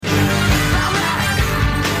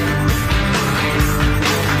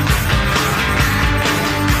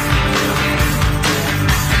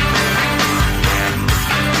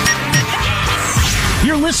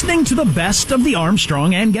listening to the best of the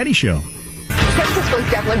Armstrong and Getty Show. San Francisco's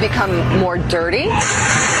definitely become more dirty,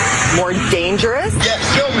 more dangerous. Yeah,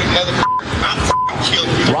 kill me, motherfucker. I'll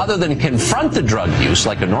kill you. Rather than confront the drug use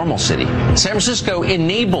like a normal city, San Francisco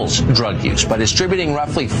enables drug use by distributing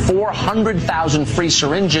roughly 400,000 free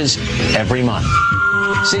syringes every month.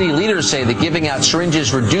 City leaders say that giving out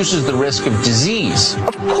syringes reduces the risk of disease.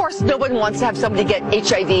 Of course, no one wants to have somebody get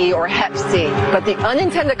HIV or Hep C, but the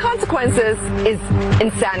unintended consequences is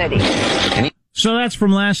insanity. So that's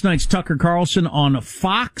from last night's Tucker Carlson on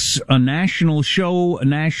Fox, a national show, a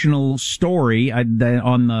national story on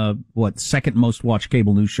the, second most watched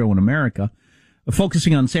cable news show in America,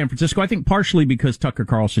 focusing on San Francisco. I think partially because Tucker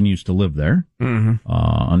Carlson used to live there. Mm-hmm.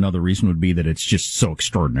 Another reason would be that it's just so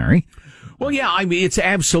extraordinary. Well, yeah, I mean, it's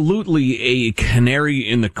absolutely a canary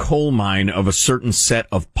in the coal mine of a certain set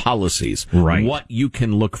of policies. Right. What you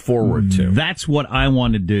can look forward to. That's what I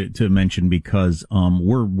wanted to mention because,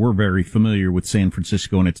 we're very familiar with San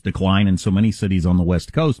Francisco and its decline in so many cities on the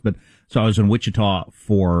West Coast. But, so I was in Wichita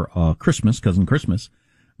for, Cousin Christmas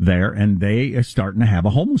there, and they are starting to have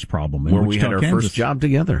a homeless problem in Where Wichita, we had our Kansas. first job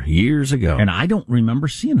together years ago. And I don't remember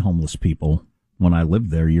seeing homeless people when I lived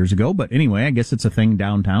there years ago. But anyway, I guess it's a thing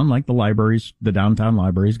downtown, like the libraries, the downtown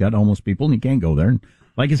libraries got homeless people and you can't go there. And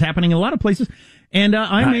like it's happening in a lot of places. And,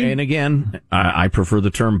 and again, I prefer the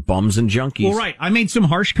term bums and junkies. Well, right. I made some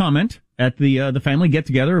harsh comment at the family get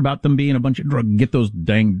together about them being a bunch of get those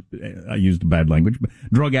dang, I used bad language, but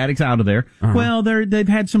drug addicts out of there. Uh-huh. Well, they've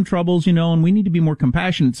had some troubles, and we need to be more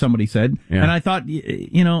compassionate, somebody said. Yeah. And I thought,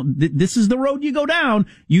 this is the road you go down.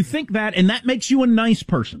 You think that, and that makes you a nice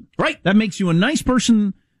person. Right. That makes you a nice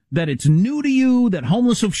person, that it's new to you, that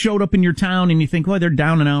homeless have showed up in your town, and you think, well, they're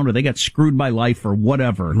down and out, or they got screwed by life, or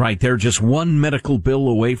whatever. Right, they're just one medical bill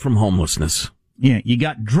away from homelessness. Yeah, you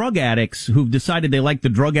got drug addicts who've decided they like the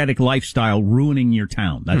drug addict lifestyle ruining your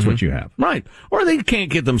town. That's what you have. Right. Or they can't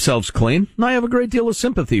get themselves clean. I have a great deal of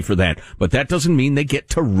sympathy for that. But that doesn't mean they get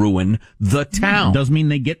to ruin the town. It doesn't mean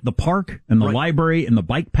they get the park and the library and the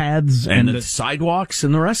bike paths and the sidewalks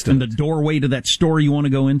and the rest of it. And the doorway to that store you want to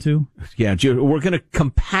go into. Yeah, we're going to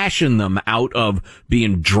compassion them out of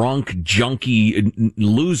being drunk, junkie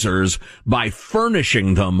losers by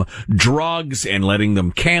furnishing them drugs and letting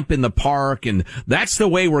them camp in the park, and that's the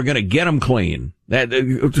way we're going to get them clean. That,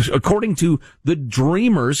 according to the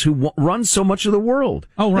dreamers who run so much of the world.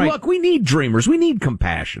 Oh, right. And look, we need dreamers. We need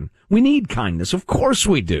compassion. We need kindness. Of course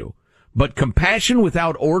we do. But compassion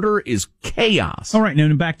without order is chaos. All right,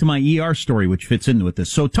 now back to my ER story, which fits in with this.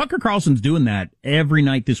 So Tucker Carlson's doing that every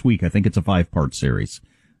night this week. I think it's a 5-part series.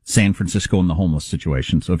 San Francisco and the homeless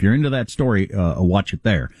situation. So if you're into that story, watch it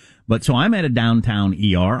there. But so I'm at a downtown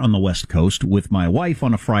ER on the West Coast with my wife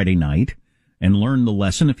on a Friday night, and learned the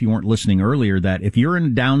lesson, if you weren't listening earlier, that if you're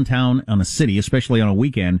in downtown on a city, especially on a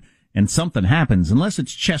weekend, and something happens, unless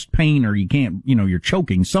it's chest pain or you can't, you're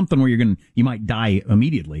choking, something where you might die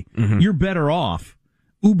immediately, you're better off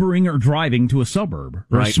Ubering or driving to a suburb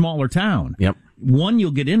or a smaller town. Yep. One,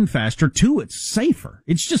 you'll get in faster. Two, it's safer.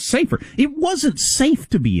 It's just safer. It wasn't safe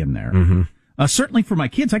to be in there. Certainly for my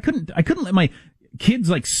kids. I couldn't let my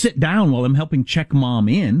kids sit down while I'm helping check mom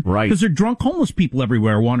in. Right. Because they're drunk homeless people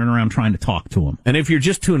everywhere wandering around trying to talk to them. And if you're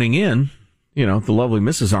just tuning in, the lovely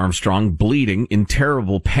Mrs. Armstrong bleeding in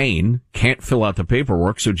terrible pain, can't fill out the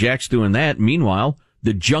paperwork, so Jack's doing that. Meanwhile,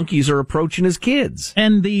 the junkies are approaching his kids.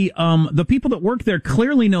 And the people that work there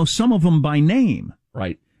clearly know some of them by name.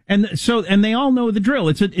 Right. And they all know the drill.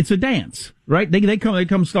 It's a dance, right? They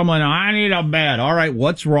come stumbling. I need a bed. All right.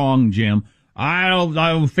 What's wrong, Jim? I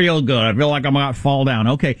don't feel good. I feel like I'm about to fall down.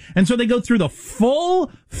 Okay. And so they go through the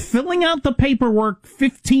full filling out the paperwork,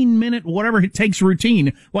 15-minute, whatever it takes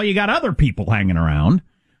routine while you got other people hanging around.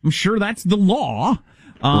 I'm sure that's the law.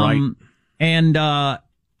 Right. And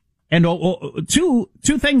two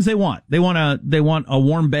things they want. They want a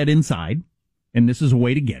warm bed inside, and this is a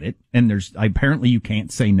way to get it. And apparently you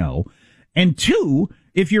can't say no. And two,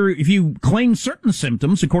 if you claim certain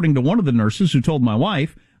symptoms, according to one of the nurses who told my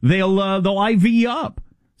wife, they'll IV you up.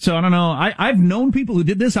 So I don't know. I've known people who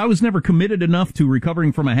did this. I was never committed enough to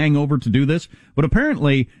recovering from a hangover to do this. But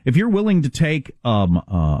apparently, if you're willing to take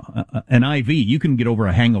an IV, you can get over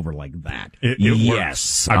a hangover like that. It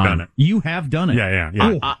yes, I've done it. You have done it. Yeah.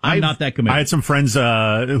 Oh, I'm not that committed. I had some friends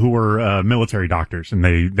who were military doctors, and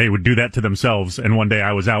they would do that to themselves. And one day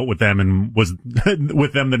I was out with them and was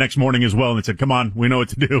with them the next morning as well, and they said, "Come on, we know what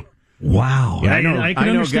to do." Wow. Yeah,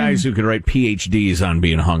 I know guys who could write PhDs on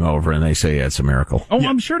being hungover, and they say it's a miracle. Oh, yeah.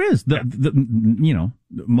 I'm sure it is.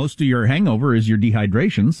 Most of your hangover is your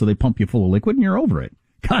dehydration, so they pump you full of liquid and you're over it.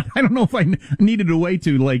 God, I don't know if I needed a way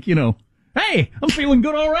to hey, I'm feeling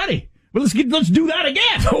good already. Well, let's do that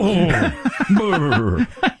again.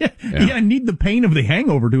 Yeah, I need the pain of the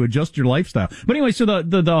hangover to adjust your lifestyle. But anyway, so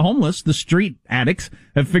the homeless, the street addicts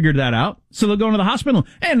have figured that out. So they'll go into the hospital.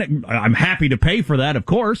 And I'm happy to pay for that, of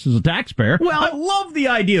course, as a taxpayer. Well, I love the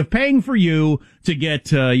idea of paying for you to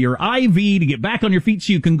get your IV, to get back on your feet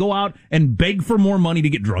so you can go out and beg for more money to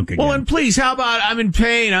get drunk again. Well, and please, how about I'm in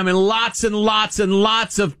pain? I'm in lots and lots and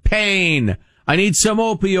lots of pain. I need some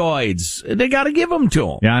opioids. They got to give them to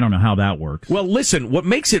them. Yeah, I don't know how that works. Well, listen, what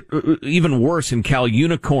makes it even worse in Cal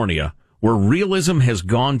Unicornia, where realism has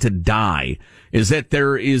gone to die, is that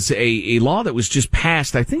there is a law that was just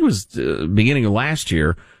passed, I think it was beginning of last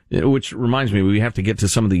year, which reminds me, we have to get to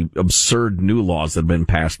some of the absurd new laws that have been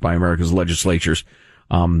passed by America's legislatures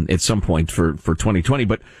at some point for 2020.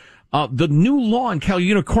 But the new law in Cal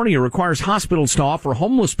Unicornia requires hospitals to offer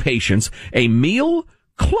homeless patients a meal,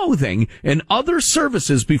 clothing, and other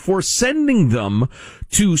services before sending them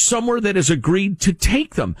to somewhere that has agreed to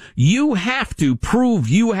take them. You have to prove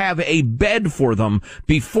you have a bed for them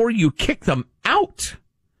before you kick them out,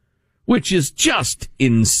 which is just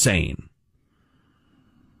insane.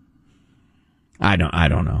 I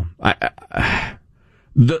don't know.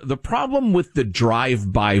 The problem with the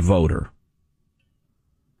drive-by voter,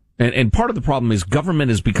 and part of the problem is government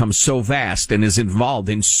has become so vast and is involved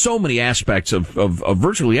in so many aspects of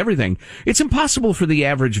virtually everything. It's impossible for the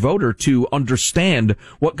average voter to understand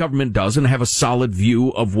what government does and have a solid view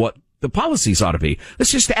of what the policies ought to be.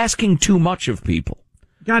 That's just asking too much of people.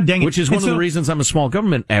 God dang it. Which is one of the reasons I'm a small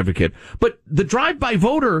government advocate. But the drive-by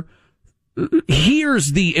voter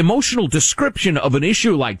hears the emotional description of an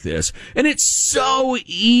issue like this, and it's so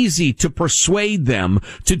easy to persuade them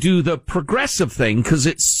to do the progressive thing because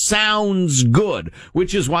it sounds good,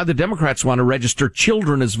 which is why the Democrats want to register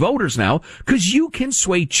children as voters now, because you can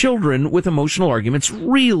sway children with emotional arguments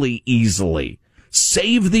really easily.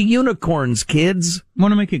 Save the unicorns, kids. I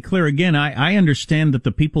want to make it clear again. I understand that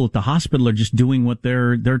the people at the hospital are just doing what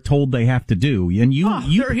they're told they have to do, and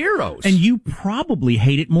they're heroes. And you probably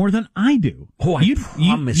hate it more than I do. Oh, I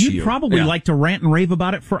promise you. You'd probably like to rant and rave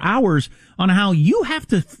about it for hours on how you have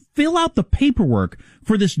to fill out the paperwork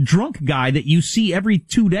for this drunk guy that you see every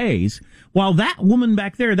 2 days, while that woman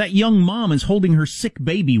back there, that young mom, is holding her sick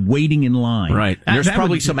baby waiting in line. Right. There's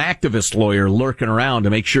probably some activist lawyer lurking around to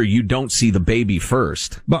make sure you don't see the baby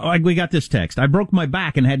first. But we got this text. I broke my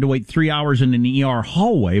back and had to wait 3 hours in an ER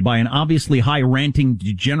hallway by an obviously high ranting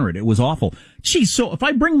degenerate. It was awful. Geez, so if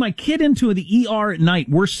I bring my kid into the ER at night,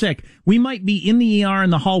 we're sick, we might be in the ER in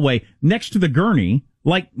the hallway next to the gurney,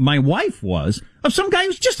 like my wife was, of some guy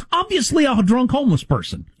who's just obviously a drunk homeless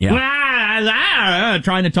person. Yeah.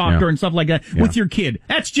 Trying to talk to her and stuff like that with your kid.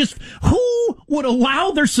 That's just, who would allow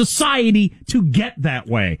their society to get that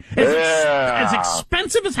way? As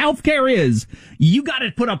expensive as healthcare is, you got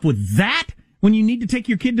to put up with that when you need to take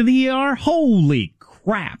your kid to the ER? Holy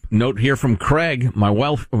crap. Note here from Craig, my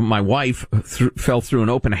wife fell through an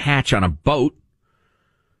open hatch on a boat.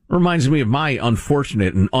 Reminds me of my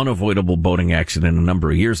unfortunate and unavoidable boating accident a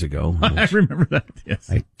number of years ago. I remember that,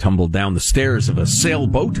 yes. I tumbled down the stairs of a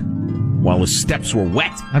sailboat while the steps were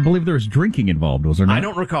wet. I believe there was drinking involved, was there not? I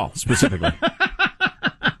don't recall specifically.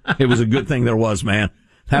 It was a good thing there was, man.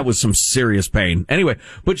 That was some serious pain. Anyway,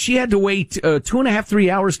 but she had to wait 2.5, 3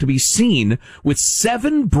 hours to be seen with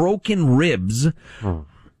 7 broken ribs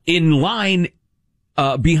in line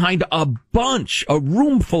behind a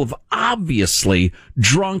room full of obviously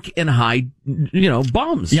drunk and high,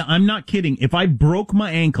 bums. Yeah, I'm not kidding. If I broke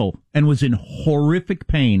my ankle and was in horrific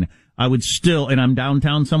pain, I would still, and I'm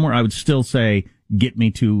downtown somewhere, I would still say, get me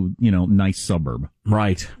to, nice suburb.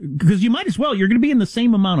 Right. Because you might as well. You're going to be in the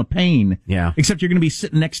same amount of pain. Yeah. Except you're going to be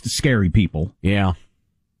sitting next to scary people. Yeah.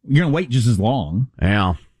 You're going to wait just as long.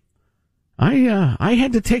 Yeah. I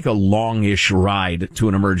had to take a long-ish ride to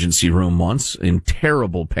an emergency room once in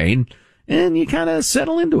terrible pain, and you kind of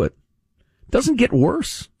settle into it. Doesn't get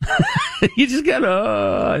worse. You just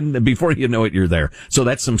gotta, and before you know it, you're there. So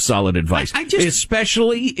that's some solid advice.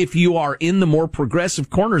 Especially if you are in the more progressive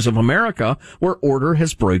corners of America where order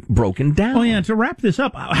has broken down. Oh yeah, to wrap this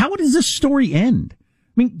up, how does this story end? I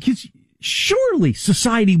mean, 'cause surely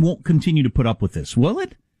society won't continue to put up with this, will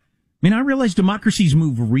it? I mean, I realize democracies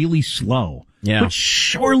move really slow. Yeah. But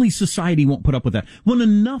surely society won't put up with that when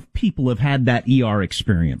enough people have had that ER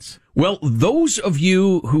experience. Well, those of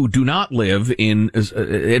you who do not live in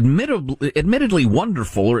admittedly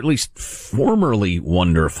wonderful, or at least formerly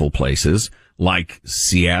wonderful places, like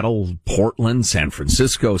Seattle, Portland, San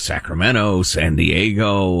Francisco, Sacramento, San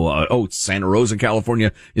Diego, Santa Rosa,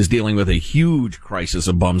 California is dealing with a huge crisis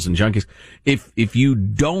of bums and junkies. If you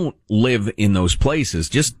don't live in those places,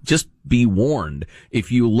 just be warned.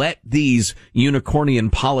 If you let these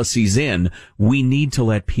unicornian policies in, we need to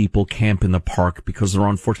let people camp in the park because they're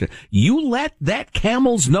unfortunate. You let that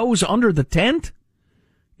camel's nose under the tent,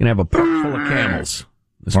 you can have a park full of camels.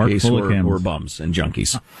 In this case, we're bums and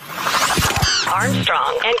junkies.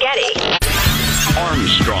 Armstrong and Getty.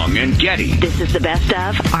 Armstrong and Getty. This is the best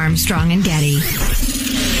of Armstrong and Getty.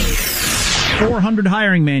 400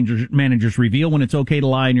 hiring managers reveal when it's okay to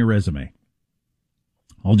lie on your resume.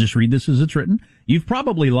 I'll just read this as it's written. You've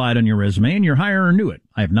probably lied on your resume and your hirer knew it.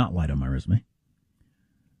 I have not lied on my resume.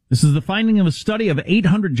 This is the finding of a study of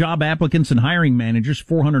 800 job applicants and hiring managers,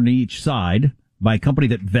 400 on each side, by a company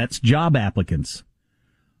that vets job applicants.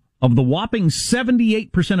 Of the whopping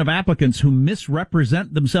 78% of applicants who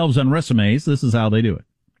misrepresent themselves on resumes, this is how they do it.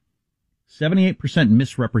 78%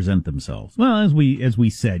 misrepresent themselves. Well, as we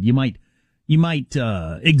said, you might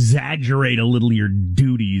exaggerate a little your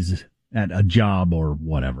duties at a job or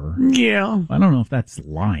whatever. Yeah. I don't know if that's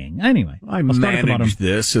lying. Anyway, I managed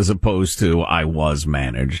this as opposed to I was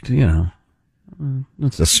managed, you know.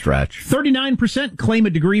 That's a stretch. 39% claim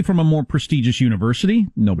a degree from a more prestigious university.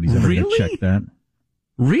 Nobody's ever going to check that.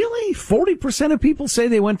 Really? 40% of people say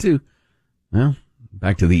they went to, well,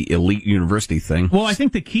 back to the elite university thing. Well, I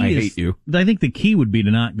think the key I hate you. I think the key would be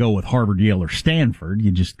to not go with Harvard, Yale, or Stanford.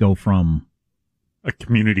 You just go from a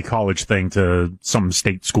community college thing to some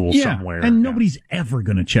state school somewhere. And nobody's ever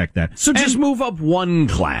going to check that. So just move up one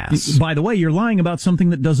class. By the way, you're lying about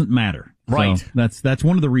something that doesn't matter. Right. So that's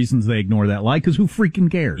one of the reasons they ignore that lie, because who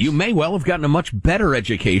freaking cares? You may well have gotten a much better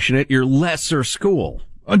education at your lesser school.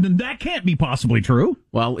 That can't be possibly true.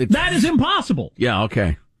 Well, that is impossible. Yeah,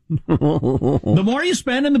 okay. The more you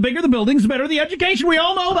spend and the bigger the buildings, the better the education. We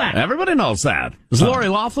all know that. Everybody knows that. Is Lori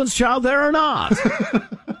Loughlin's child there or not?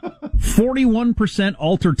 41%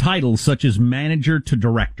 alter titles such as manager to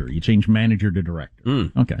director. You change manager to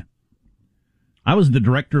director. Okay. I was the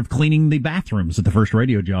director of cleaning the bathrooms at the first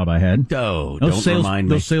radio job I had. Oh, don't remind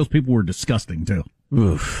me. Those salespeople were disgusting, too.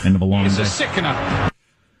 Oof. End of a long day. It's a sickener.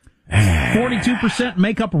 42%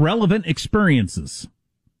 make up relevant experiences.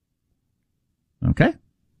 Okay.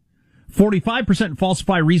 45%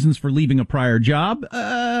 falsify reasons for leaving a prior job.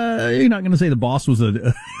 You're not going to say the boss was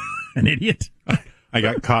an idiot. I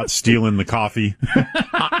got caught stealing the coffee.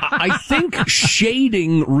 I think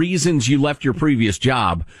shading reasons you left your previous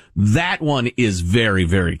job, that one is very,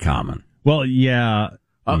 very common. Well, yeah.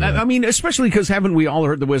 I mean, especially because haven't we all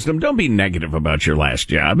heard the wisdom, don't be negative about your last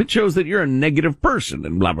job. It shows that you're a negative person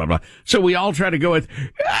and blah, blah, blah. So we all try to go with,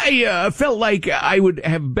 I felt like I would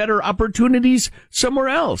have better opportunities somewhere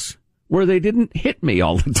else where they didn't hit me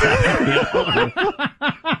all the time.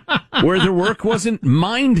 Where the work wasn't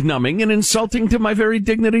mind-numbing and insulting to my very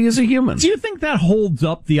dignity as a human. Do you think that holds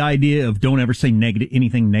up the idea of don't ever say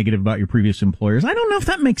anything negative about your previous employers? I don't know if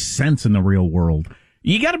that makes sense in the real world.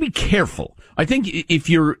 You got to be careful. I think if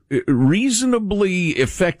you're reasonably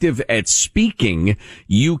effective at speaking,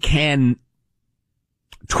 you can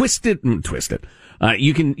twist it.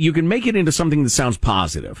 You can make it into something that sounds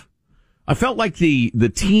positive. I felt like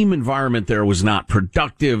the team environment there was not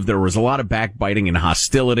productive. There was a lot of backbiting and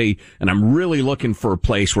hostility, and I'm really looking for a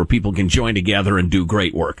place where people can join together and do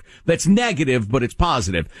great work. That's negative, but it's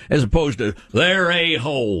positive, as opposed to, they're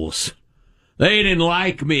a-holes. They didn't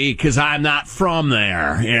like me because I'm not from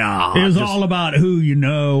there. Yeah, it was all about who you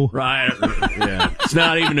know. Right. Yeah. It's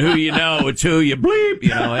not even who you know, it's who you bleep. You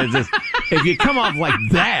know, it's just, if you come off like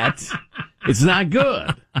that, it's not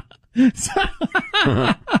good.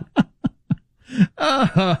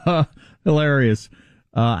 Hilarious.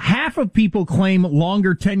 Half of people claim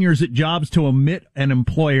longer tenures at jobs to omit an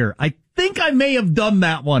employer. I think I may have done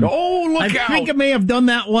that one. Oh, look out. I think I may have done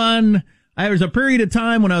that one. There was a period of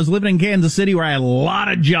time when I was living in Kansas City where I had a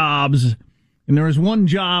lot of jobs. And there was one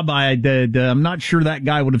job I did. I'm not sure that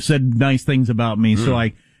guy would have said nice things about me. So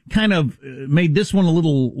I kind of made this one a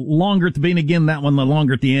little longer at the beginning, again, that one a little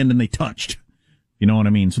longer at the end, and they touched. You know what I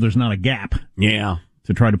mean? So there's not a gap. Yeah.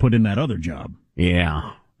 To try to put in that other job.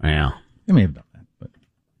 Yeah. Yeah. I may have done that. But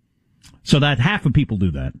so that half of people do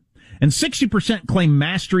that. And 60% claim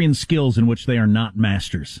mastery in skills in which they are not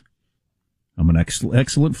masters. I'm an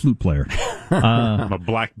excellent flute player. I'm a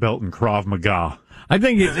black belt in Krav Maga. I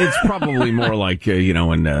think it's probably more like,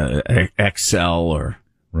 in Excel or,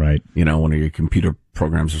 right, one of your computer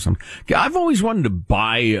programs or something. I've always wanted to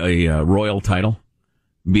buy a royal title,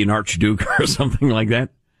 be an archduke or something like that.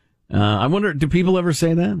 I wonder, do people ever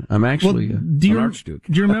say that? I'm actually an archduke.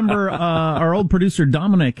 Do you remember our old producer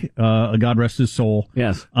Dominic, God rest his soul?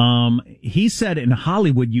 Yes. He said in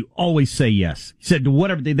Hollywood, you always say yes. He said,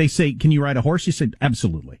 whatever they say, can you ride a horse? He said,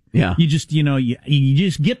 absolutely. Yeah. You just, you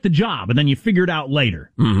just get the job and then you figure it out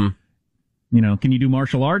later. Mm-hmm. Can you do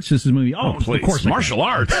martial arts? This is a movie. Oh, please. Of course. Martial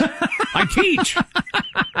arts. I teach.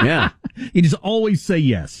 Yeah. He just always say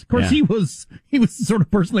yes. Of course, he was the sort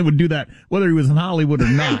of person that would do that whether he was in Hollywood or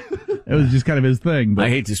not. It was just kind of his thing. But I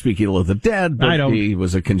hate to speak ill of the dead, but he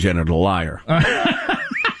was a congenital liar.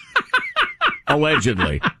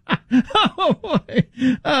 Allegedly. Oh, boy.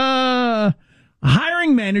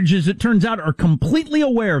 Hiring managers, it turns out, are completely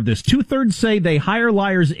aware of this. 2/3 say they hire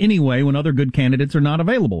liars anyway when other good candidates are not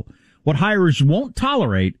available. What hirers won't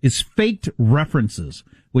tolerate is faked references,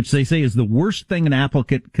 which they say is the worst thing an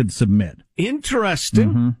applicant could submit. Interesting.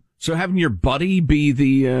 Mm-hmm. So having your buddy be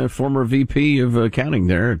the former VP of accounting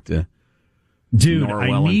there at Dude,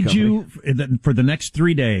 Norwell I need you for the next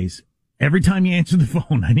 3 days. Every time you answer the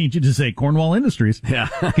phone, I need you to say Cornwall Industries. Yeah.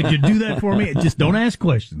 Could you do that for me? Just don't ask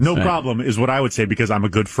questions. No problem is what I would say because I'm a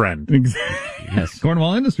good friend. Yes.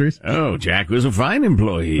 Cornwall Industries. Oh, Jack was a fine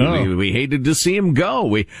employee. Oh. We hated to see him go.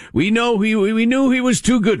 We knew he was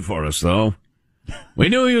too good for us, though. We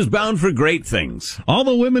knew he was bound for great things. All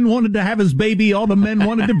the women wanted to have his baby. All the men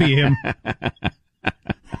wanted to be him.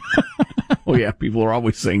 Oh, yeah. People are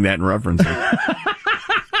always saying that in references.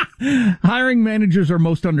 Hiring managers are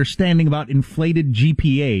most understanding about inflated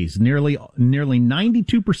GPAs. Nearly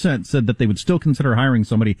 92% said that they would still consider hiring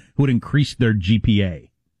somebody who would increase their GPA.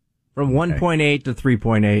 From 1.8 to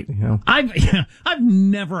 3.8, I've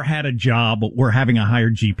never had a job where having a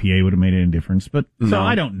higher GPA would have made any difference, but so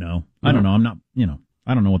I don't know. I don't know. I'm not,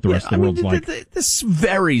 I don't know what the rest of the world's like. This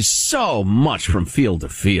varies so much from field to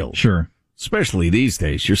field. Sure. Especially these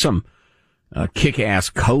days. You're some kick-ass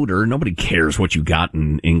coder. Nobody cares what you got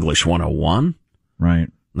in English 101. Right.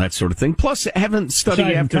 That sort of thing. Plus, haven't study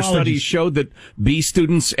after study showed that B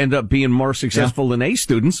students end up being more successful than A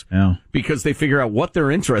students because they figure out what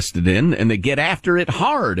they're interested in and they get after it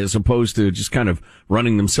hard as opposed to just kind of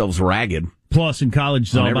running themselves ragged. Plus, in college,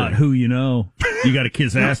 it's all about who you know. You got to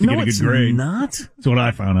kiss ass to get a good grade. Not. That's what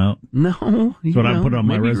I found out. No. That's what I put on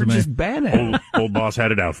my resume. You're just bad at it. Old boss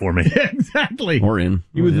had it out for me. Exactly. Or in.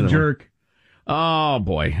 He was a jerk. Oh,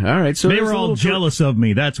 boy. All right. So they were all jealous of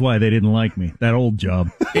me. That's why they didn't like me. That old job.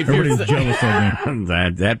 Everybody's jealous of me.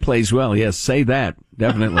 That plays well. Yes, say that.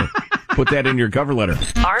 Definitely. Put that in your cover letter.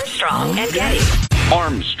 Armstrong and Getty.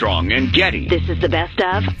 Armstrong and Getty. This is the best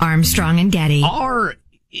of Armstrong and Getty. Our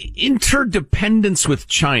interdependence with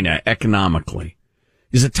China economically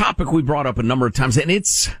is a topic we brought up a number of times, and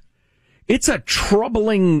it's a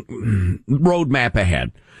troubling roadmap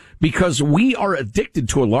ahead. Because we are addicted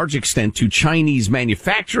to a large extent to Chinese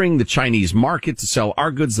manufacturing, the Chinese market to sell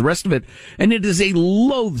our goods, the rest of it. And it is a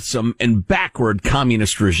loathsome and backward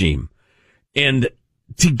communist regime. And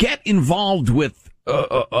to get involved with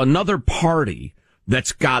another party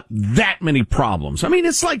that's got that many problems. I mean,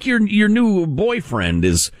 it's like your new boyfriend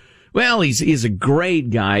is, well, he's a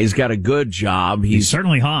great guy. He's got a good job. He's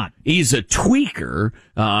certainly hot. He's a tweaker.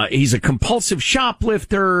 He's a compulsive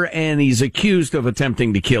shoplifter, and he's accused of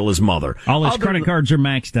attempting to kill his mother. All his credit cards are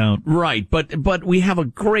maxed out. Right, but we have a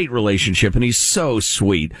great relationship, and he's so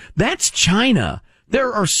sweet. That's China.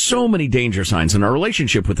 There are so many danger signs in our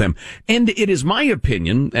relationship with them. And it is my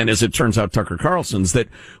opinion, and as it turns out, Tucker Carlson's, that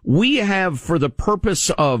we have, for the purpose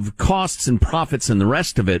of costs and profits and the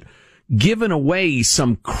rest of it, given away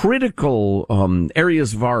some critical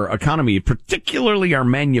areas of our economy, particularly our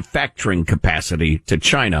manufacturing capacity, to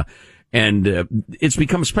China. And it's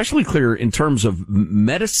become especially clear in terms of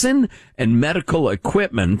medicine and medical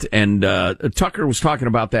equipment. And Tucker was talking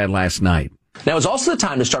about that last night. Now is also the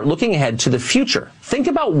time to start looking ahead to the future. Think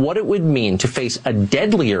about what it would mean to face a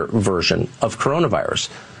deadlier version of coronavirus.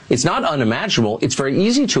 It's not unimaginable. It's very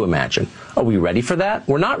easy to imagine. Are we ready for that?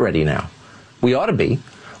 We're not ready now. We ought to be.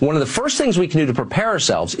 One of the first things we can do to prepare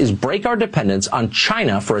ourselves is break our dependence on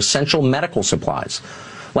China for essential medical supplies.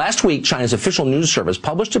 Last week, China's official news service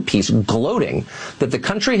published a piece gloating that the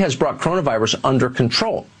country has brought coronavirus under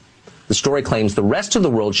control. The story claims the rest of the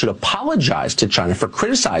world should apologize to China for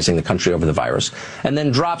criticizing the country over the virus, and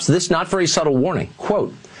then drops this not very subtle warning.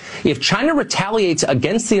 Quote, if China retaliates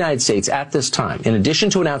against the United States at this time, in addition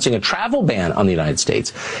to announcing a travel ban on the United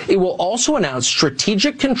States, it will also announce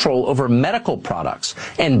strategic control over medical products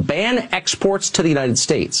and ban exports to the United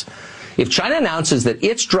States. If China announces that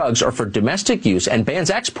its drugs are for domestic use and bans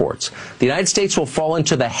exports, the United States will fall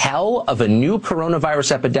into the hell of a new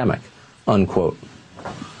coronavirus epidemic, unquote.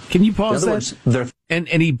 Can you pause In other that? words, And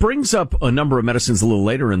he brings up a number of medicines a little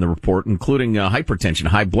later in the report, including hypertension,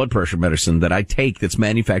 high blood pressure medicine that I take that's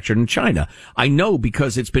manufactured in China. I know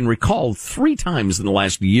because it's been recalled 3 times in the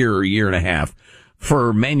last year or year and a half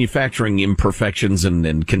for manufacturing imperfections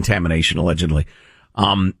and contamination, allegedly.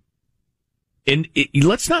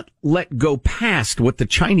 Let's not let go past what the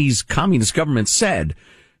Chinese Communist government said.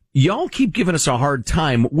 Y'all keep giving us a hard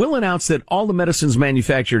time. We'll announce that all the medicines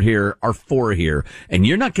manufactured here are for here, and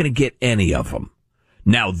you're not going to get any of them.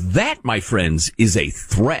 Now that, my friends, is a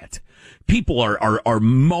threat. People are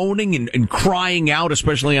moaning and crying out,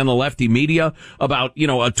 especially on the lefty media, about, a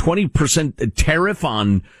 20% tariff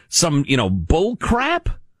on some, bull crap.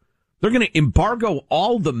 They're going to embargo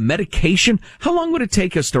all the medication. How long would it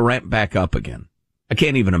take us to ramp back up again? I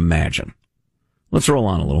can't even imagine. Let's roll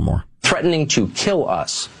on a little more. threatening to kill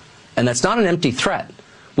us. And that's not an empty threat.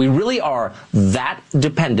 We really are that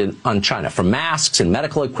dependent on China for masks and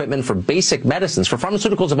medical equipment, for basic medicines, for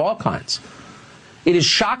pharmaceuticals of all kinds. It is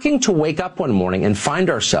shocking to wake up one morning and find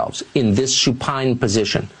ourselves in this supine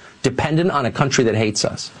position, dependent on a country that hates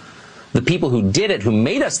us. The people who did it, who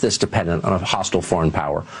made us this dependent on a hostile foreign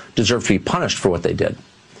power, deserve to be punished for what they did.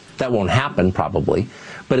 That won't happen, probably,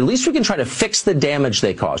 but at least we can try to fix the damage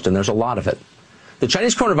they caused, and there's a lot of it. The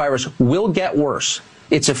Chinese coronavirus will get worse.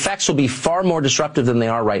 Its effects will be far more disruptive than they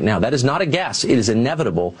are right now. That is not a guess. It is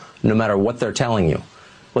inevitable, no matter what they're telling you.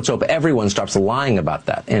 Let's hope everyone stops lying about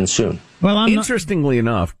that, and soon. Well, interestingly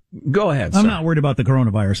enough, go ahead. I'm not worried about the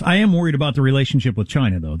coronavirus. I am worried about the relationship with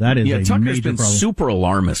China, though. That is a Tucker's major been problem. super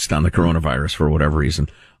alarmist on the coronavirus for whatever reason.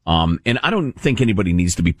 And I don't think anybody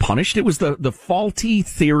needs to be punished. It was the faulty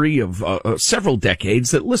theory of several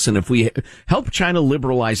decades that, listen, if we help China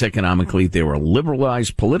liberalize economically, they will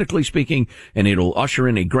liberalize politically speaking, and it'll usher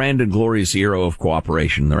in a grand and glorious era of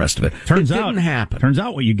cooperation and the rest of it. It didn't happen. Turns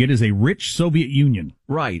out what you get is a rich Soviet Union.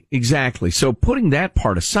 Right, exactly. So putting that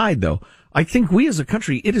part aside, though, I think we as a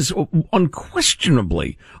country, it is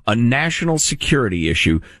unquestionably a national security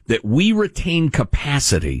issue that we retain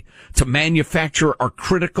capacity to manufacture our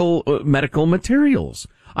critical medical materials.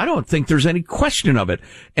 I don't think there's any question of it.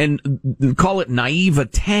 And call it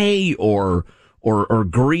naivete or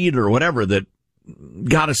greed or whatever that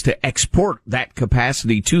got us to export that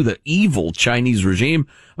capacity to the evil Chinese regime.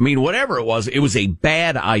 I mean, whatever it was a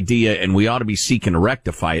bad idea, and we ought to be seeking to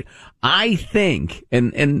rectify it. I think,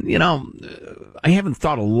 and you know, I haven't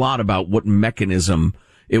thought a lot about what mechanism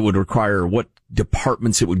it would require, what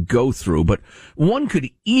departments it would go through, but one could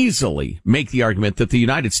easily make the argument that the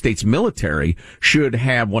United States military should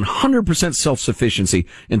have 100% self-sufficiency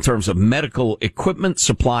in terms of medical equipment,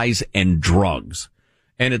 supplies, and drugs.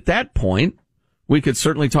 And at that point, we could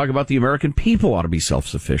certainly talk about the American people ought to be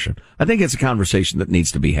self-sufficient. I think it's a conversation that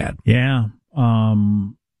needs to be had. Yeah.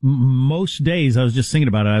 Most days, I was just thinking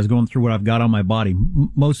about it. I was going through what I've got on my body.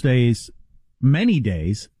 Most days, many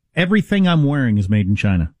days, everything I'm wearing is made in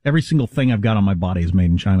China. Every single thing I've got on my body is made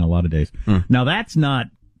in China a lot of days. Now, that's not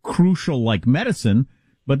crucial like medicine,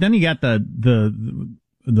 but then you got the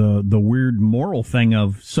weird moral thing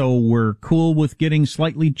of, so we're cool with getting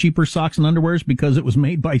slightly cheaper socks and underwears because it was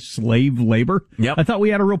made by slave labor. Yep. I thought we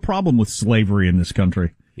had a real problem with slavery in this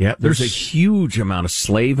country. Yeah, there's a huge amount of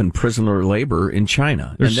slave and prisoner labor in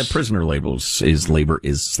China. And the prisoner labor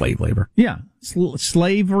is slave labor. Yeah.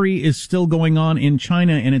 Slavery is still going on in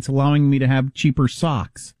China, and it's allowing me to have cheaper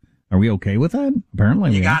socks. Are we okay with that?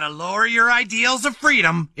 Apparently you gotta lower your ideals of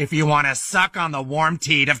freedom if you want to suck on the warm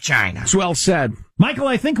teat of China. It's well said. Michael,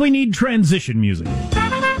 I think we need transition music.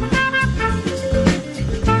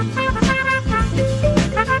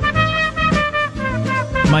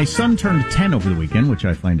 My son turned 10 over the weekend, which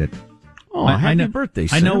I find it. Oh, happy birthday,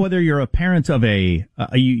 son. I know whether you're a parent of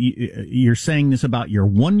you're saying this about your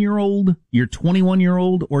 1-year-old, your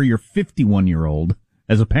 21-year-old, or your 51-year-old.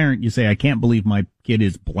 As a parent, you say, I can't believe my kid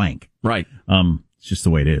is blank. Right. It's just the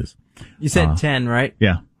way it is. You said 10, right?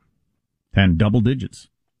 Yeah. 10 double digits.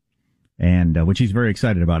 And, which he's very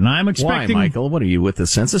excited about. And I'm expecting. Why, Michael? What are you with the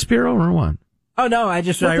Census Bureau or what? Oh, no, I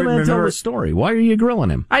remember. Tell the story. Why are you grilling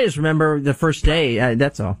him? I just remember the first day.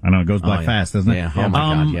 That's all. I know it goes by fast, doesn't it? Yeah. Oh my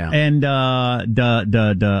God. Yeah. And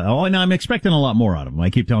and I'm expecting a lot more out of him. I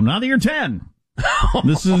keep telling him, now that you're 10,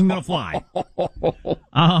 this isn't gonna fly.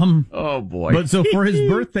 Oh boy. But so for his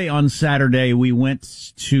birthday on Saturday, we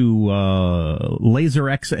went to Laser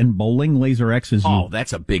X and bowling. Laser X is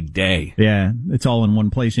that's a big day. Yeah, it's all in one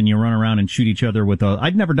place, and you run around and shoot each other with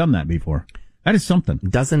I'd never done that before. That is something.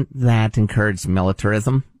 Doesn't that encourage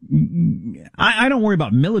militarism? I don't worry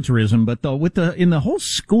about militarism, but in the whole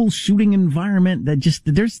school shooting environment, that just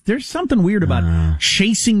there's something weird about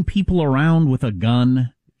chasing people around with a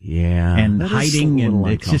gun. and hiding, and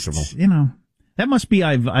it's just, that must be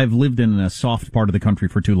I've lived in a soft part of the country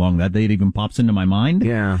for too long. That date even pops into my mind.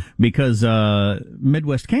 Yeah. Because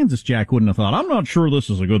Midwest Kansas Jack wouldn't have thought, I'm not sure this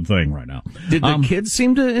is a good thing right now. Did the kids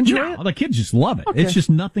seem to enjoy it? The kids just love it. Okay. It's just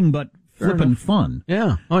nothing but flippin' fun.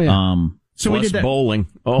 Yeah. Oh, yeah. So plus we did that. Bowling.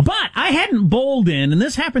 Oh. But I hadn't bowled in, and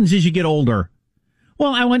this happens as you get older.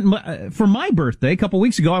 Well, I went, for my birthday, a couple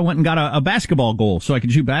weeks ago, I went and got a basketball goal so I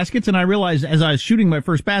could shoot baskets, and I realized as I was shooting my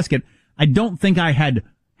first basket, I don't think I had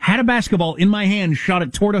a basketball in my hand, shot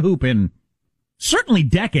it toward a hoop in certainly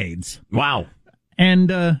decades. Wow. And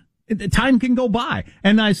time can go by.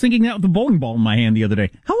 And I was thinking that with the bowling ball in my hand the other day.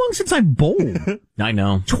 How long since I bowled? I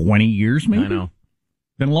know. 20 years, maybe? I know.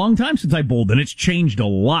 Been a long time since I bowled, and it's changed a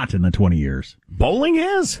lot in the 20 years. Bowling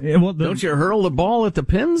has? Yeah, well, don't you hurl the ball at the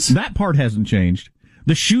pins? That part hasn't changed.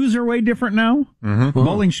 The shoes are way different now. Mm-hmm.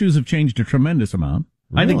 Bowling shoes have changed a tremendous amount.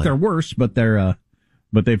 Really? I think they're worse, but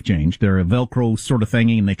they've changed. They're a Velcro sort of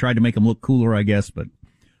thingy, and they tried to make them look cooler, I guess, but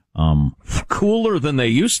cooler than they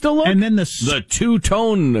used to look. And then the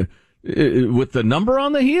two-tone with the number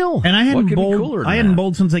on the heel. And I hadn't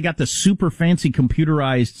bowled since they got the super fancy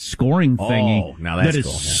computerized scoring thingy. Oh, now that's that is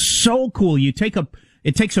cool. So cool.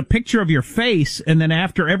 It takes a picture of your face, and then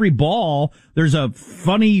after every ball, there's a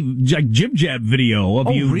funny jib-jab video of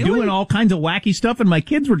you really? doing all kinds of wacky stuff, and my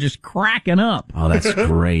kids were just cracking up. Oh, that's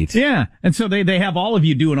great. Yeah, and so they have all of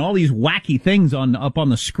you doing all these wacky things up on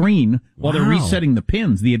the screen while they're resetting the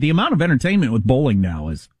pins. The amount of entertainment with bowling now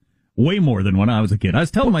is way more than when I was a kid. I was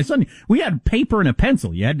telling my son, we had paper and a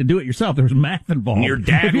pencil. You had to do it yourself. There was math involved. Your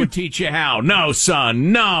dad would teach you how. No,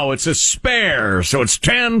 son, no, it's a spare. So it's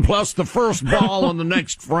 10 plus the first ball on the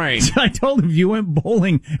next frame. So I told him if you went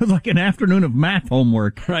bowling, it was like an afternoon of math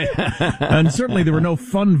homework. Right. And certainly there were no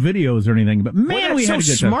fun videos or anything. But man, we had so a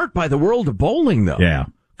good smart by the world of bowling, though. Yeah.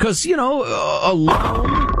 Because, alone,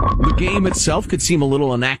 the game itself could seem a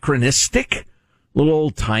little anachronistic, a little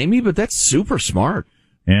old-timey, but that's super smart.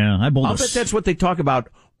 Yeah, I bowled. I'll bet that's what they talk about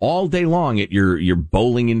all day long at your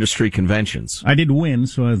bowling industry conventions. I did win,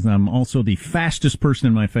 so as I'm also the fastest person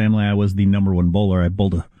in my family, I was the number one bowler. I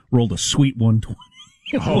rolled a sweet 120.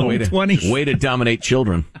 Oh, way to dominate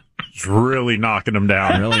children. It's really knocking them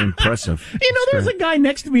down. Really impressive. There's a guy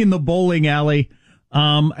next to me in the bowling alley,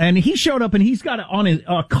 and he showed up and he's got on his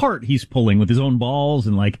cart he's pulling with his own balls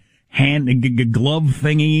and like glove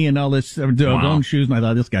thingy and all this, own shoes, and I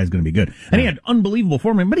thought this guy's going to be good. And he had unbelievable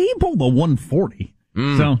form, but he pulled a 140.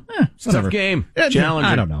 So, it's a tough game. Challenging.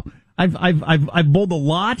 I don't know. I've bowled a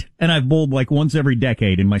lot, and I've bowled like once every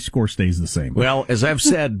decade, and my score stays the same. Well, as I've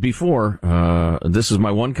said before, this is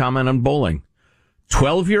my one comment on bowling.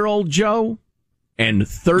 12-year-old Joe and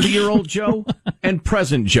 30-year-old Joe and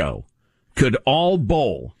present Joe could all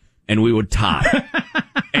bowl, and we would tie.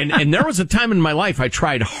 And there was a time in my life I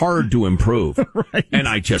tried hard to improve, right. And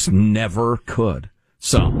I just never could.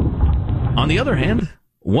 So, on the other hand,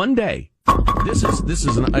 one day, this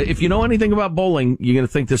is if you know anything about bowling, you're going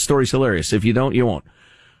to think this story's hilarious. If you don't, you won't.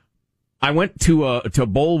 I went to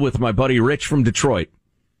bowl with my buddy Rich from Detroit,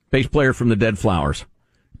 bass player from the Dead Flowers,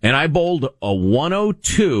 and I bowled a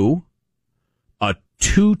 102, a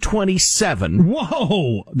 227.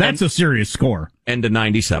 Whoa, that's a serious score. And a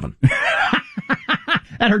 97.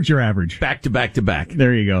 That hurts your average. Back to back to back.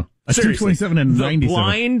 There you go. A 227 and 97. The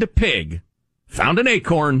blind pig found an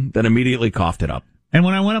acorn, then immediately coughed it up. And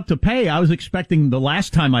when I went up to pay, I was expecting the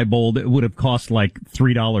last time I bowled, it would have cost like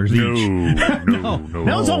 $3 each. No.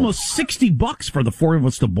 That was almost $60 for the four of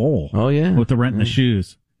us to bowl. Oh, yeah. With the rent and the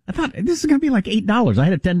shoes. I thought, this is going to be like $8. I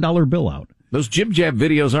had a $10 bill out. Those jib-jab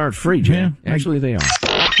videos aren't free, Jim. Yeah, actually, they are.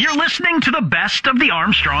 You're listening to the best of the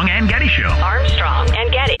Armstrong and Getty Show. Armstrong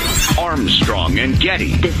and Getty. Armstrong and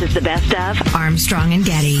Getty. This is the best of Armstrong and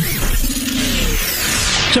Getty.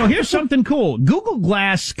 So here's something cool. Google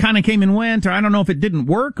Glass kind of came and went, or I don't know if it didn't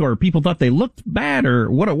work, or people thought they looked bad,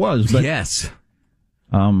 or what it was. But yes.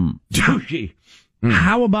 How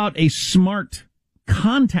about a smart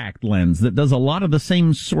contact lens that does a lot of the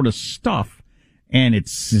same sort of stuff, and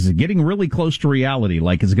it's getting really close to reality,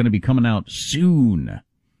 like it's going to be coming out soon.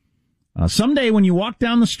 Someday when you walk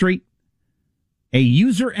down the street, a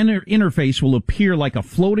user interface will appear like a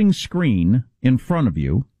floating screen in front of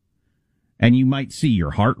you, and you might see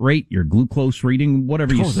your heart rate, your glucose reading,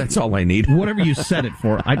 whatever you. That's all I need. Whatever you set it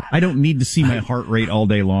for. I don't need to see my heart rate all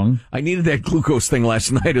day long. I needed that glucose thing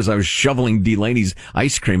last night as I was shoveling Delaney's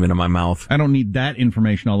ice cream into my mouth. I don't need that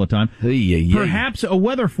information all the time. Perhaps a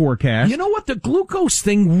weather forecast. You know what? The glucose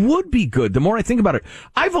thing would be good. The more I think about it,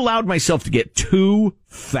 I've allowed myself to get too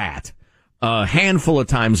fat a handful of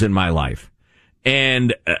times in my life.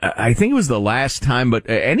 And I think it was the last time, but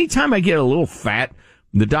anytime I get a little fat,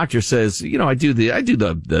 The doctor says, I do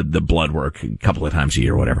the blood work a couple of times a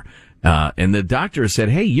year, or whatever. And the doctor said,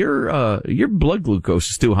 hey, your blood glucose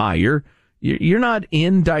is too high. You're not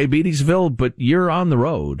in Diabetesville, but you're on the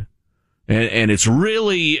road. And it's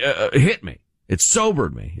really hit me. It's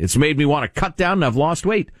sobered me. It's made me want to cut down, and I've lost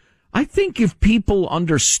weight. I think if people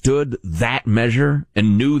understood that measure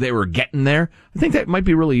and knew they were getting there, I think that might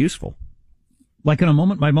be really useful. Like on a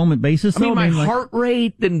moment-by-moment basis? I mean, my heart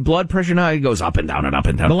rate and blood pressure now goes up and down and up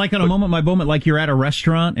and down. But like on a moment-by-moment, like you're at a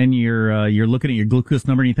restaurant and you're looking at your glucose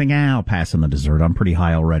number and you think, I'll pass on the dessert. I'm pretty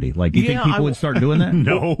high already. Like, you think people would start doing that?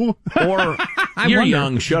 No. Or, you're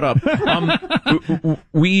young, shut up. I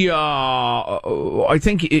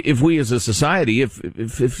think if we as a society, if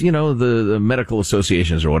the medical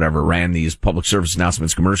associations or whatever ran these public service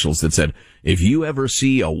announcements commercials that said, if you ever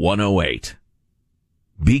see a 108,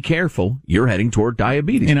 be careful, you're heading toward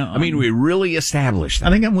diabetes. We really established that.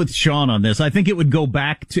 I think I'm with Sean on this. I think it would go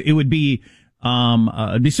back to, it'd be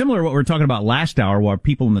similar to what we were talking about last hour, where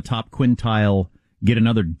people in the top quintile get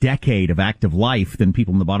another decade of active life than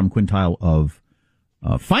people in the bottom quintile of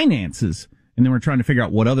finances. And then we're trying to figure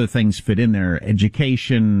out what other things fit in there,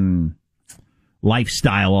 education,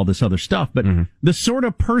 lifestyle, all this other stuff. But the sort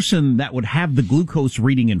of person that would have the glucose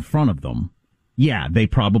reading in front of them, yeah, they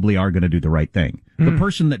probably are going to do the right thing. The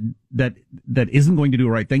person that isn't going to do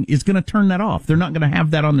the right thing is going to turn that off. They're not going to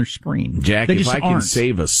have that on their screen. Jack, if I can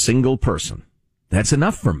save a single person, that's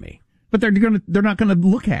enough for me. But they're not going to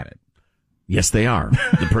look at it. Yes, they are.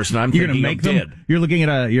 The person I'm thinking of did. You're looking at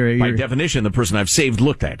by definition, the person I've saved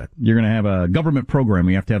looked at it. You're going to have a government program.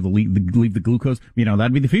 You have to have leave the glucose.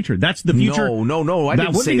 That'd be the future. That's the future. No. I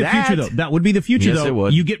didn't say that. Future, though. That would be the future, yes, though. It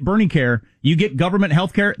would. You get Bernie care. You get government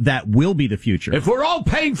health care. That will be the future. If we're all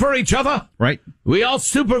paying for each other, right? We all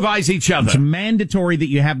supervise each other. It's mandatory that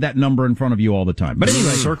you have that number in front of you all the time. But anyway,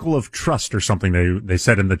 circle of trust or something they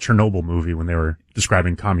said in the Chernobyl movie when they were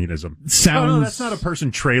describing communism. No, that's not a person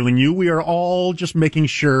trailing you. We are all just making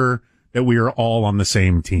sure that we are all on the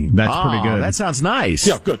same team. That's pretty good. That sounds nice.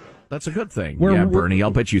 Yeah, good. That's a good thing. Bernie,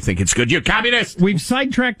 I'll bet you think it's good. You're communist! We've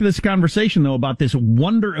sidetracked this conversation, though, about this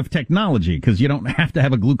wonder of technology, because you don't have to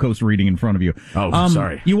have a glucose reading in front of you. Oh,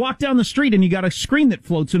 sorry. You walk down the street and you got a screen that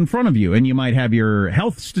floats in front of you, and you might have your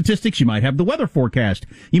health statistics, you might have the weather forecast,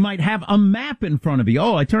 you might have a map in front of you.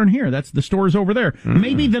 Oh, I turn here, that's the store's over there.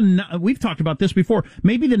 Maybe we've talked about this before,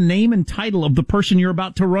 maybe the name and title of the person you're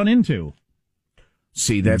about to run into.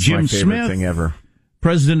 See, that's Jim my favorite Smith, thing ever.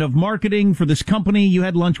 President of marketing for this company. You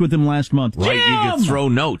had lunch with him last month. Right, Jim! you could throw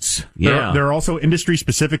notes. Yeah. There are also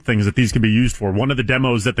industry-specific things that these can be used for. One of the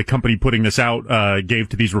demos that the company putting this out gave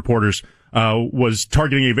to these reporters was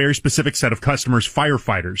targeting a very specific set of customers,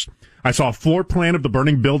 firefighters. I saw a floor plan of the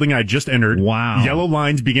burning building I just entered. Wow. Yellow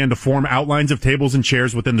lines began to form outlines of tables and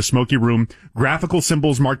chairs within the smoky room. Graphical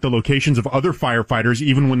symbols marked the locations of other firefighters,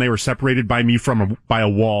 even when they were separated by me by a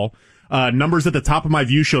wall. Numbers at the top of my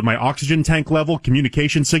view showed my oxygen tank level,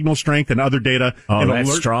 communication signal strength, and other data. Oh,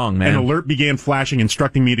 that's strong, man. An alert began flashing,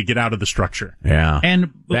 instructing me to get out of the structure. Yeah.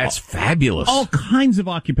 And that's fabulous. All kinds of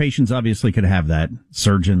occupations obviously could have that.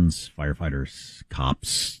 Surgeons, firefighters,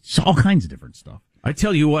 cops, all kinds of different stuff. I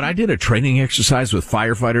tell you what, I did a training exercise with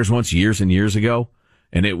firefighters once years and years ago,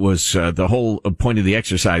 and it was, the whole point of the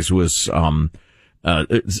exercise was,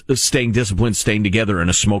 staying disciplined, staying together in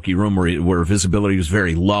a smoky room where visibility was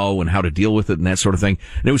very low and how to deal with it and that sort of thing.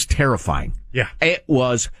 And it was terrifying. Yeah. It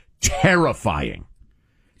was terrifying.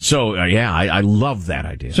 So, I love that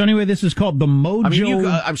idea. So anyway, this is called the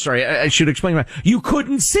Mojo. I'm sorry, I should explain. You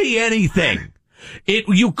couldn't see anything.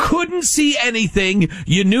 You couldn't see anything.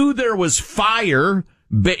 You knew there was fire,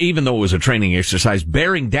 even though it was a training exercise,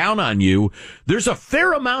 bearing down on you. There's a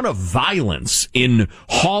fair amount of violence in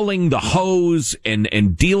hauling the hose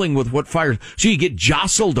and dealing with what fires. So you get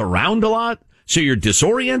jostled around a lot. So you're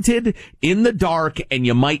disoriented in the dark and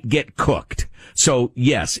you might get cooked. So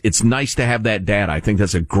yes, it's nice to have that data. I think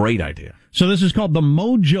that's a great idea. So this is called the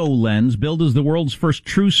Mojo lens, billed as the world's first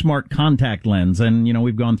true smart contact lens. And,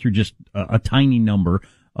 we've gone through just a tiny number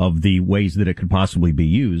of the ways that it could possibly be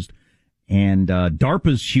used. And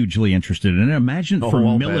DARPA's hugely interested in it. Imagine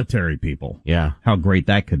for military people. Yeah. How great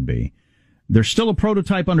that could be. There's still a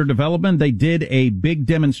prototype under development. They did a big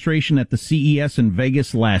demonstration at the CES in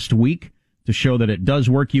Vegas last week to show that it does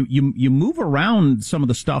work. You move around some of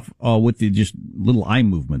the stuff with the just little eye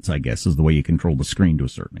movements, I guess, is the way you control the screen to a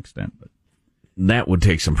certain extent. But that would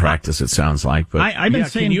take some practice, it sounds like. But I've been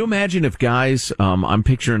saying, can you imagine if guys, I'm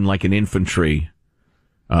picturing like an infantry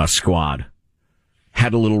squad,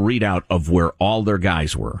 had a little readout of where all their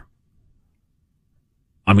guys were.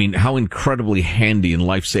 I mean, how incredibly handy and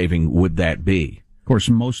life-saving would that be? Of course,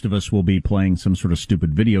 most of us will be playing some sort of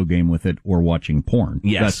stupid video game with it or watching porn.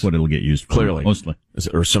 Yes. That's what it'll get used for. Clearly. Mostly.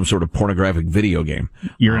 Or some sort of pornographic video game.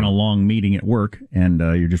 You're in a long meeting at work, and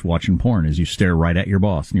you're just watching porn as you stare right at your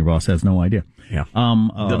boss, and your boss has no idea. Yeah.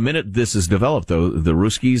 The minute this is developed, though, the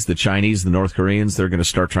Ruskies, the Chinese, the North Koreans, they're going to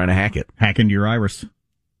start trying to hack it. Hack into your iris.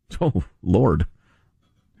 Oh, Lord.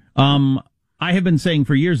 I have been saying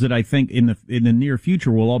for years that I think in the near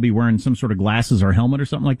future we'll all be wearing some sort of glasses or helmet or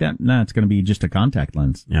something like that. No, it's going to be just a contact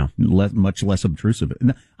lens. Yeah. Much less obtrusive.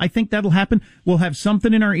 I think that'll happen. We'll have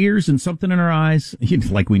something in our ears and something in our eyes.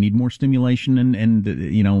 Like we need more stimulation and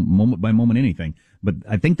moment by moment anything. But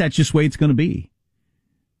I think that's just the way it's going to be.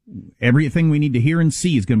 Everything we need to hear and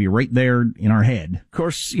see is going to be right there in our head. Of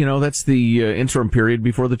course, that's the interim period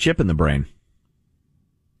before the chip in the brain.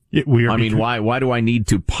 Why do I need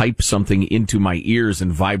to pipe something into my ears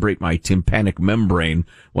and vibrate my tympanic membrane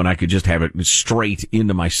when I could just have it straight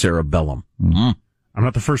into my cerebellum? Mm-hmm. I'm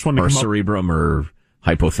not the first one to or cerebrum or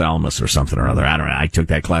hypothalamus or something or other. I don't know. I took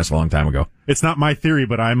that class a long time ago. It's not my theory,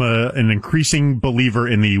 but I'm an increasing believer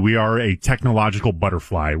in we are a technological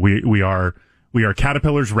butterfly. We are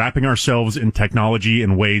caterpillars wrapping ourselves in technology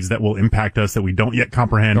in ways that will impact us that we don't yet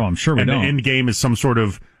comprehend. Oh, I'm sure we don't. And the end game is some sort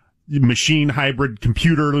of machine hybrid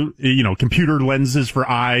computer lenses for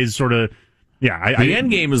eyes, sort of. Yeah, the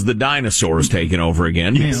end game is the dinosaurs taking over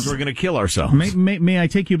again because we're going to kill ourselves. May I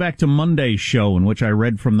take you back to Monday's show in which I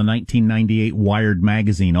read from the 1998 Wired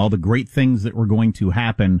magazine all the great things that were going to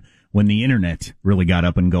happen when the internet really got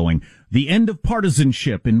up and going. The end of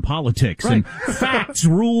partisanship in politics and facts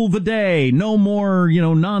rule the day. No more,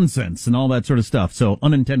 nonsense and all that sort of stuff. So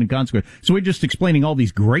unintended consequence. So we're just explaining all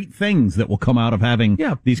these great things that will come out of having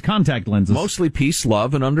these contact lenses. Mostly peace,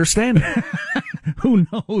 love, and understanding. Who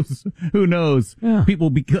knows? Yeah.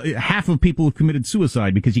 Half of people have committed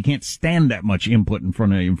suicide because you can't stand that much input in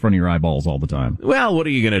front of your eyeballs all the time. Well, what are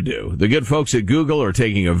you going to do? The good folks at Google are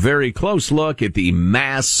taking a very close look at the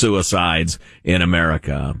mass suicides in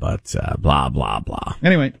America, but blah, blah, blah.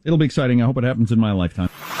 Anyway, it'll be exciting. I hope it happens in my lifetime.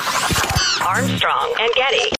 Armstrong and Getty.